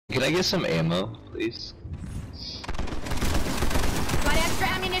Can I get some ammo, please? Got extra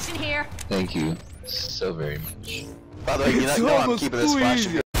ammunition here. Thank you so very much. By the way, you know I'm keeping this flash.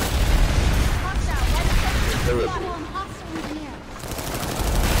 It's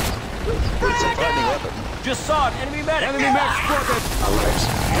a threatening weapon. Just saw an enemy medic. Enemy medic spotted. Alert.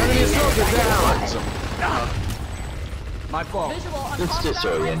 Enemy soldier down. My fault. Let's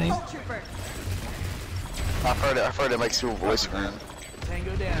destroy any. I've heard it makes people voice scream.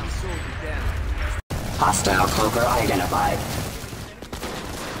 Tango down, soldier down. Hostile cloaker identified.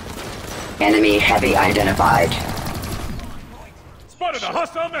 Enemy heavy identified. Spotted a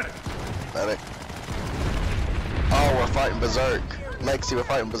hostile medic. Medic. Oh, we're fighting Berserk. Lexi, we're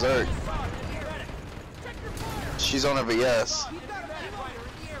fighting Berserk. She's on her VS.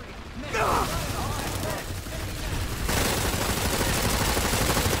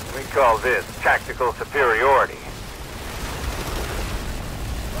 We call this tactical superiority.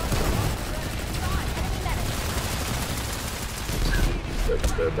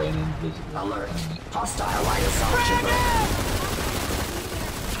 Alert. Hostile light assault trooper.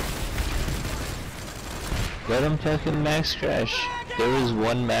 Let him fucking max crash. There was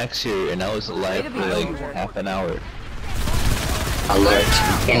one max here and I was alive for like half an hour. Alert.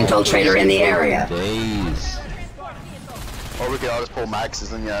 Infiltrator in the area. Days. Or we could all just pull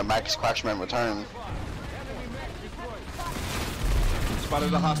Maxes and Max crash men return.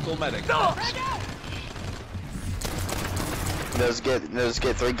 Spotted a hostile medic. Just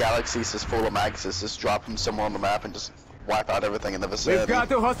get 3 galaxies just full of Maxes, just drop them somewhere on the map and just wipe out everything in the vicinity. We've got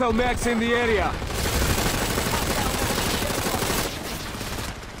the hostile max in the area.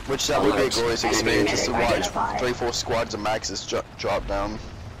 Which that would be a glorious experience, just to watch 3-4 squads of Maxes drop down.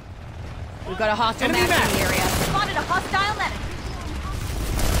 We've got a hostile max in the area. Spotted a hostile medic.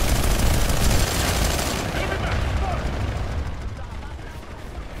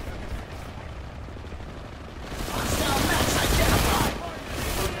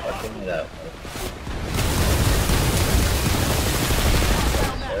 Fucking it up.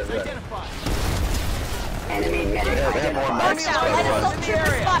 Enemy medic Yeah, they have more Maxes by the way.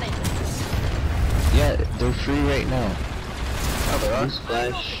 Yeah, they're free right now. Oh, they are?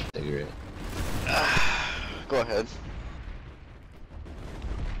 Newsflash. Cigarette. Go ahead.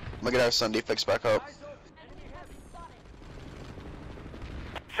 I'm gonna get our Sunday fixed back up.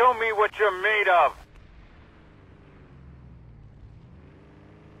 Show me what you're made of.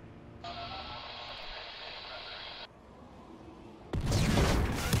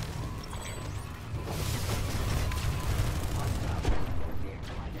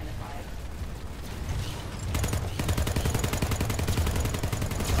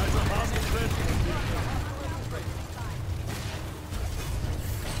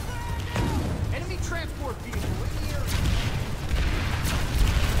 Enemy transport vehicle in the area.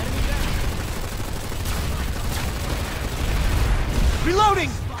 Enemy down. Reloading!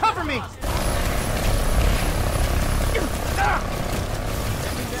 Cover me!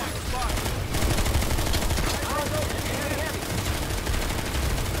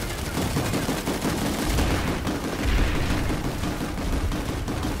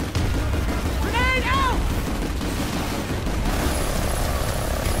 Grenade out!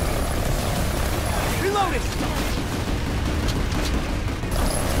 Reloading!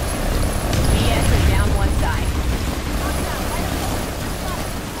 ES is down one side.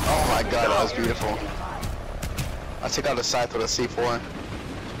 Oh my god, that was beautiful. I took out the scythe with a C4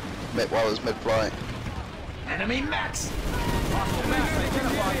 while it was mid-flight. Enemy max! Hostile max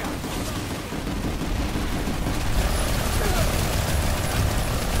identified.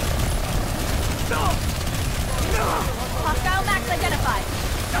 Hostile max identified.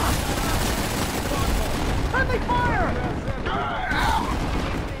 Friendly fire!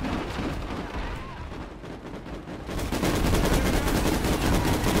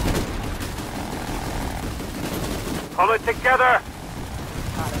 Pull it together.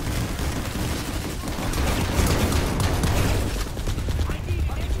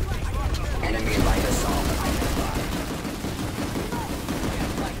 Enemy light assault identified.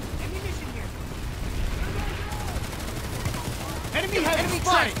 Enemy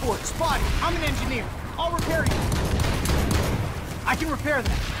transport spotted. I'm an engineer. I'll repair you. I can repair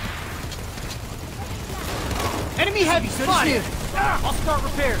that. Enemy heavy spotted. I'll start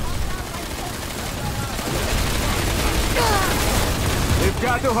repairs. They've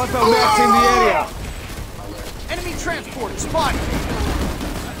got the hostile max in the area. Enemy transport spotted.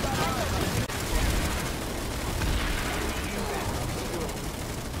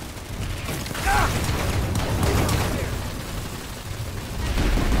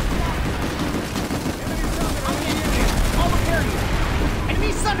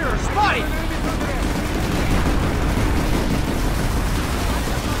 Wanderer spotted!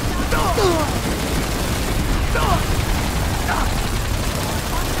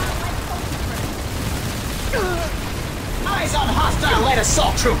 Eyes on hostile light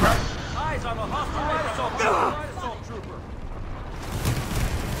assault trooper! Eyes on the hostile light assault trooper!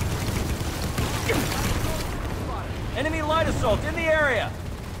 Enemy light assault in the area!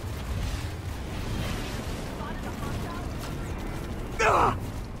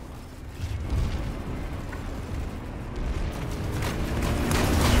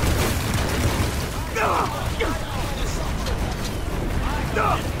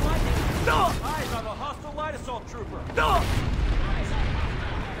 Eyes on the hostile light assault trooper!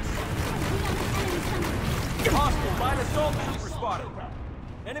 Hostile light assault trooper spotted!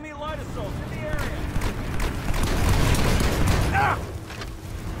 Enemy light assault in the area!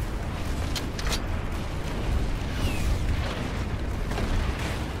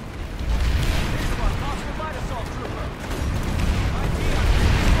 Hostile light assault trooper!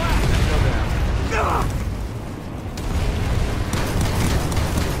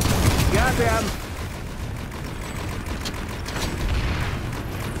 Got them!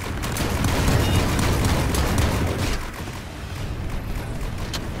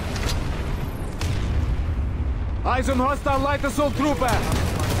 Eyes on hostile light assault trooper!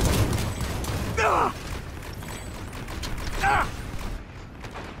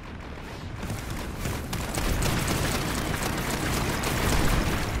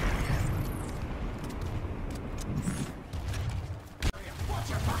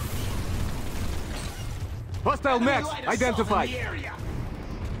 Hostile max identified.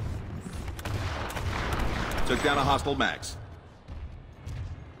 Took down a hostile max.